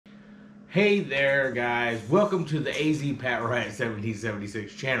Hey there guys, welcome to the AZ Pat Riot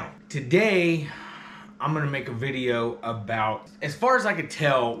 1776 channel. Today I'm gonna make a video about, as far as I could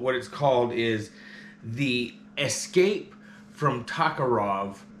tell, what it's called is the Escape from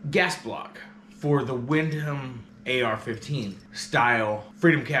Takharov gas block for the Windham AR-15 style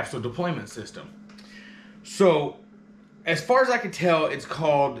Freedom Capsule deployment system. So as far as I could tell, it's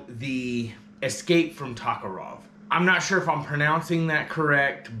called the Escape from Takharov. I'm not sure if I'm pronouncing that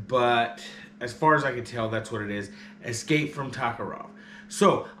correct, but as far as I can tell, that's what it is. Escape from Takharov.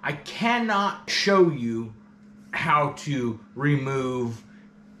 So I cannot show you how to remove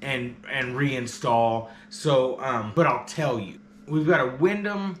and reinstall. So, but I'll tell you. We've got a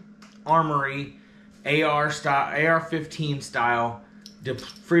Windham Armory AR-15 style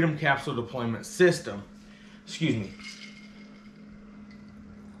Freedom Capsule deployment system. Excuse me.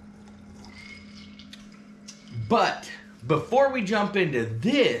 But before we jump into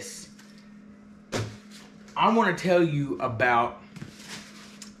this, I want to tell you about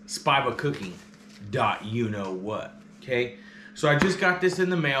spivacooking.you-know-what. Okay, so I just got this in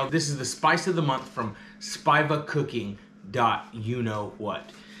the mail. This is the spice of the month from spivacooking.you-know-what,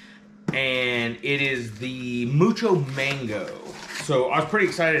 and it is the Mucho Mango. So I was pretty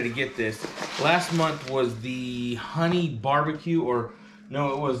excited to get this. Last month was the honey barbecue, or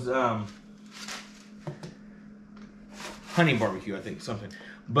no, it was honey barbecue, I think, something.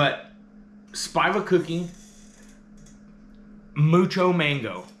 But Spiva Cooking Mucho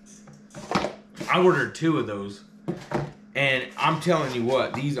Mango. I ordered 2 of those, and I'm telling you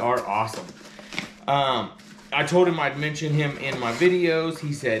what, these are awesome. I told him I'd mention him in my videos.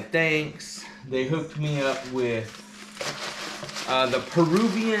 He said thanks. They hooked me up with the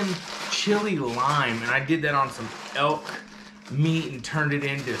Peruvian chili lime, and I did that on some elk meat and turned it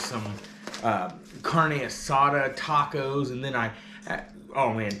into some carne asada tacos, and then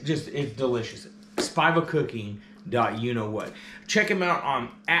oh man, just, it's delicious. spivacooking.you-know-what. Check him out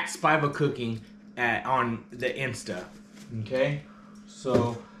on @spivacooking on the Insta. Okay,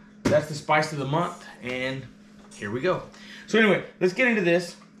 so that's the spice of the month, and here we go. So anyway, let's get into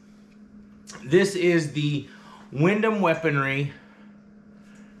this. This is the Windham Weaponry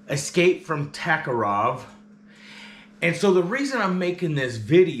Escape from Takharov. And so the reason I'm making this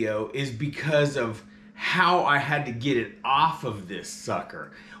video is because of how I had to get it off of this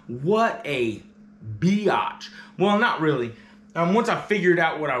sucker. What a biatch. Well, not really. Once I figured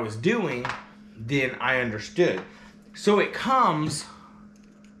out what I was doing, then I understood. So it comes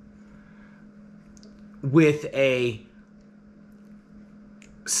with a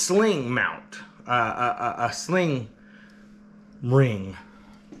sling mount, a sling ring,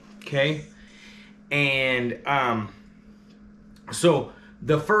 okay? And so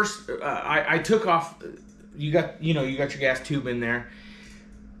the first, I took off, you got your gas tube in there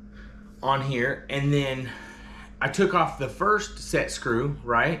on here, and then I took off the first set screw,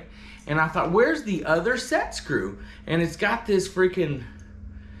 right? And I thought, where's the other set screw? And it's got this freaking,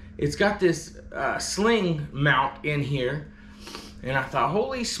 sling mount in here. And I thought,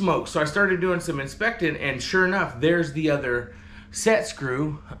 holy smoke. So I started doing some inspecting, and sure enough, there's the other set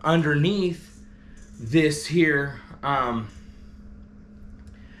screw underneath this here,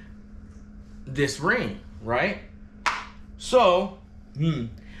 this ring, right? So,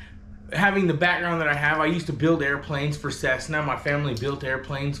 having the background that I have, I used to build airplanes for Cessna. My family built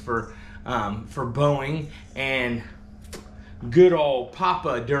airplanes for Boeing, and good old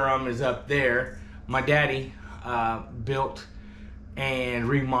Papa Durham is up there. My daddy built and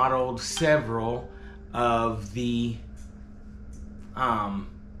remodeled several of the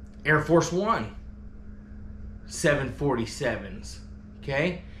Air Force One 747s,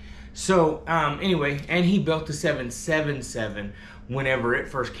 okay? So, anyway, and he built the 777 whenever it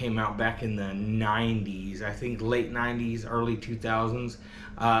first came out back in the 90s, I think late 90s, early 2000s,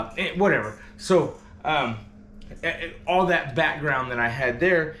 whatever. So, all that background that I had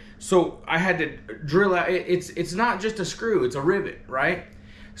there, so I had to drill out, it's not just a screw, it's a rivet, right?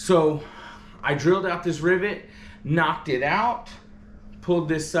 So, I drilled out this rivet, knocked it out, pulled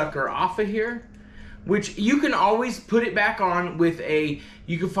this sucker off of here, which you can always put it back on with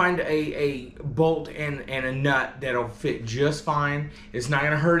you can find a bolt and a nut that'll fit just fine. It's not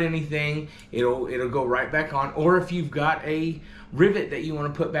gonna hurt anything. It'll go right back on. Or if you've got a rivet that you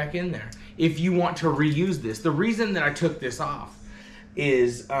want to put back in there, if you want to reuse this. The reason that I took this off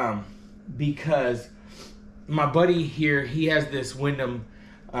is because my buddy here, he has this Windham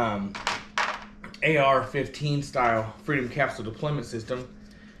AR-15 style Freedom Capsule deployment system.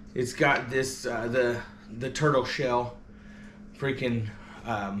 It's got this, the turtle shell freaking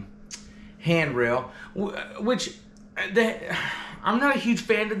handrail, which I'm not a huge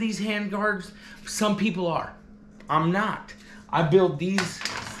fan of these handguards. Some people are. I'm not. I build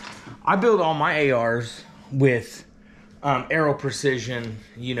all my ARs with Aero Precision.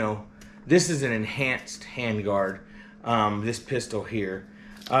 You know, this is an enhanced handguard. This pistol here.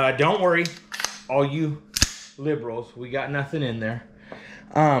 Don't worry, all you liberals, we got nothing in there.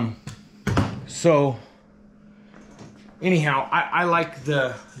 So anyhow, I like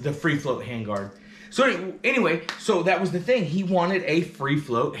the free float handguard. So anyway, so that was the thing. He wanted a free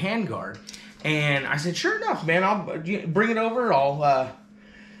float handguard. And I said, sure enough, man, I'll bring it over. I'll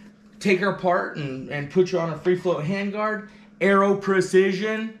take her apart and put you on a free float handguard. Aero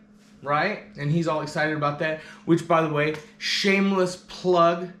Precision, right? And he's all excited about that. Which, by the way, shameless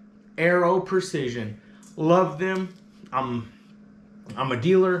plug, Aero Precision. Love them. I'm a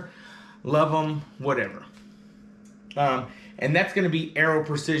dealer. Love them, whatever. And that's going to be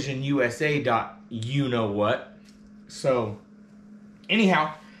aeroprecisionusa.you-know-what. So,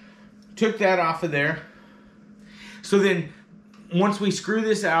 anyhow, took that off of there. So then, once we screw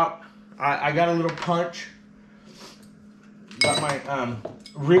this out, I got a little punch. Got my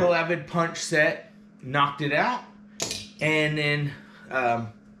Real Avid punch set. Knocked it out. And then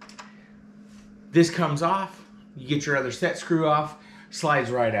this comes off. You get your other set screw off. Slides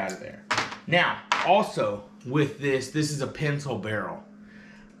right out of there. Now, also with this is a pencil barrel.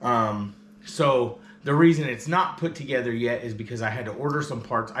 So the reason it's not put together yet is because I had to order some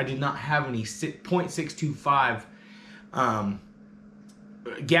parts. I did not have any .625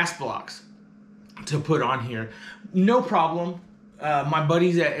 gas blocks to put on here. No problem. My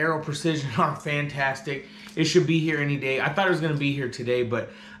buddies at Aero Precision are fantastic. It should be here any day. I thought it was going to be here today, but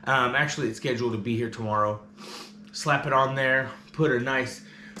actually it's scheduled to be here tomorrow. Slap it on there. Put a nice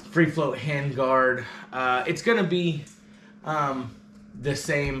free float handguard. It's going to be the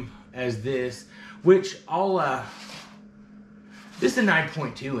same as this, which I'll, this is a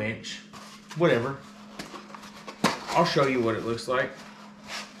 9.2 inch, whatever. I'll show you what it looks like.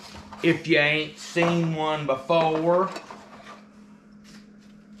 If you ain't seen one before,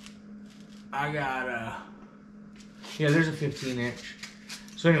 I got yeah, there's a 15 inch.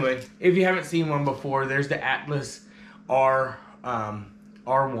 So anyway, if you haven't seen one before, there's the Atlas R1.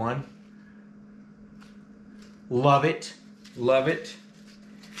 Love it. Love it.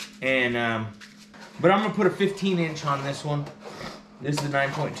 And, but I'm going to put a 15 inch on this one. This is a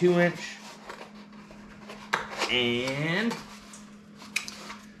 9.2 inch. And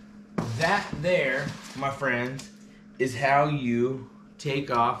that there, my friends, is how you take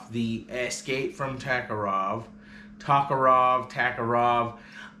off the Escape from Takharov. Takharov,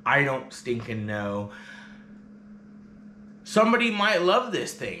 I don't stinking know. Somebody might love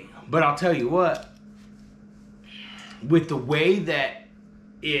this thing, but I'll tell you what, with the way that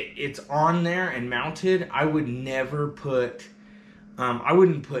it's on there and mounted, I would never put, I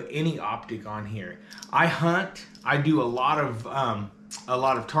wouldn't put any optic on here. I hunt, I do a lot of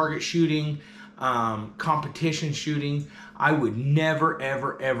target shooting, competition shooting. I would never,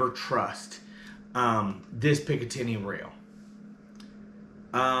 ever, ever trust this Picatinny rail.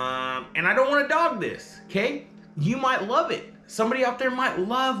 And I don't want to dog this, okay? You might love it. Somebody out there might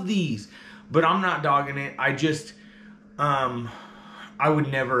love these, but I'm not dogging it. I just, I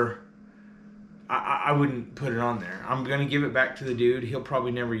would never, I wouldn't put it on there. I'm going to give it back to the dude. He'll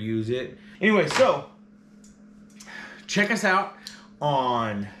probably never use it. Anyway, so check us out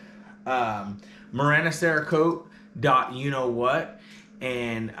on MaranaCerakote.you-know-what.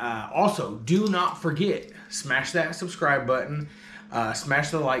 And also, do not forget, smash that subscribe button,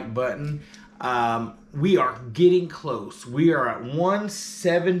 smash the like button. We are getting close. We are at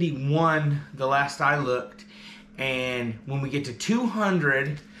 171 the last I looked. And when we get to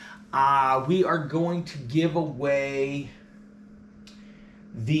 200, we are going to give away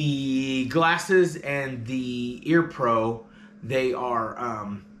the glasses and the Ear Pro. They are,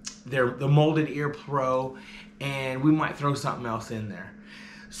 they're the molded Ear Pro, and we might throw something else in there.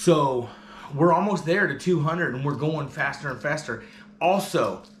 So we're almost there to 200, and we're going faster and faster.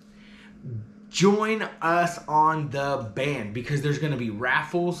 Also, join us on the band, because there's going to be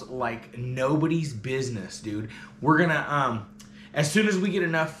raffles like nobody's business, dude. We're going to, as soon as we get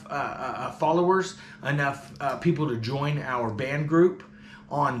enough followers, enough people to join our band group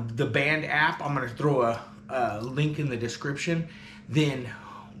on the band app, I'm going to throw a link in the description, then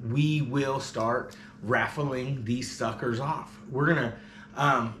we will start raffling these suckers off. We're going to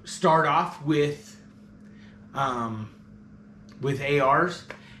start off with ARs,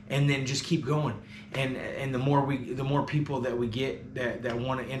 and then just keep going. And the more people that we get that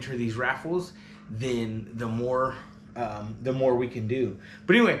want to enter these raffles, then the more we can do.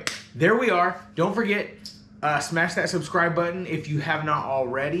 But anyway, there we are. Don't forget, Smash that subscribe button if you have not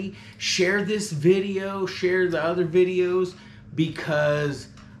already. Share this video, share the other videos, because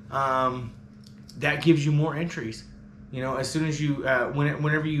that gives you more entries. You know, as soon as you,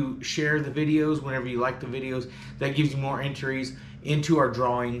 whenever you share the videos, whenever you like the videos, that gives you more entries into our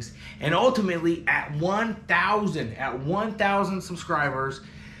drawings. And ultimately, at 1,000 subscribers,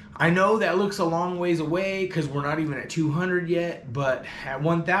 I know that looks a long ways away because we're not even at 200 yet, but at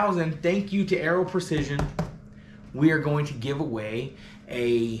 1,000, thank you to Aero Precision, we are going to give away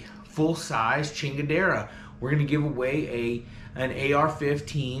a full-size Chingadera. We're going to give away an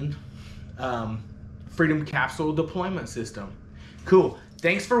AR-15 Freedom Capsule deployment system. Cool.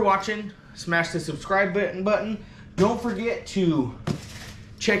 Thanks for watching. Smash the subscribe button. Don't forget to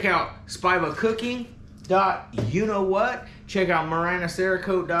check out Spiva Cooking. You know what? Check out Marina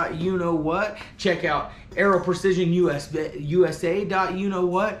Cerakote. You know what? Check out Aero Precision USA. You know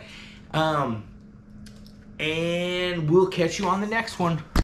what? And we'll catch you on the next one.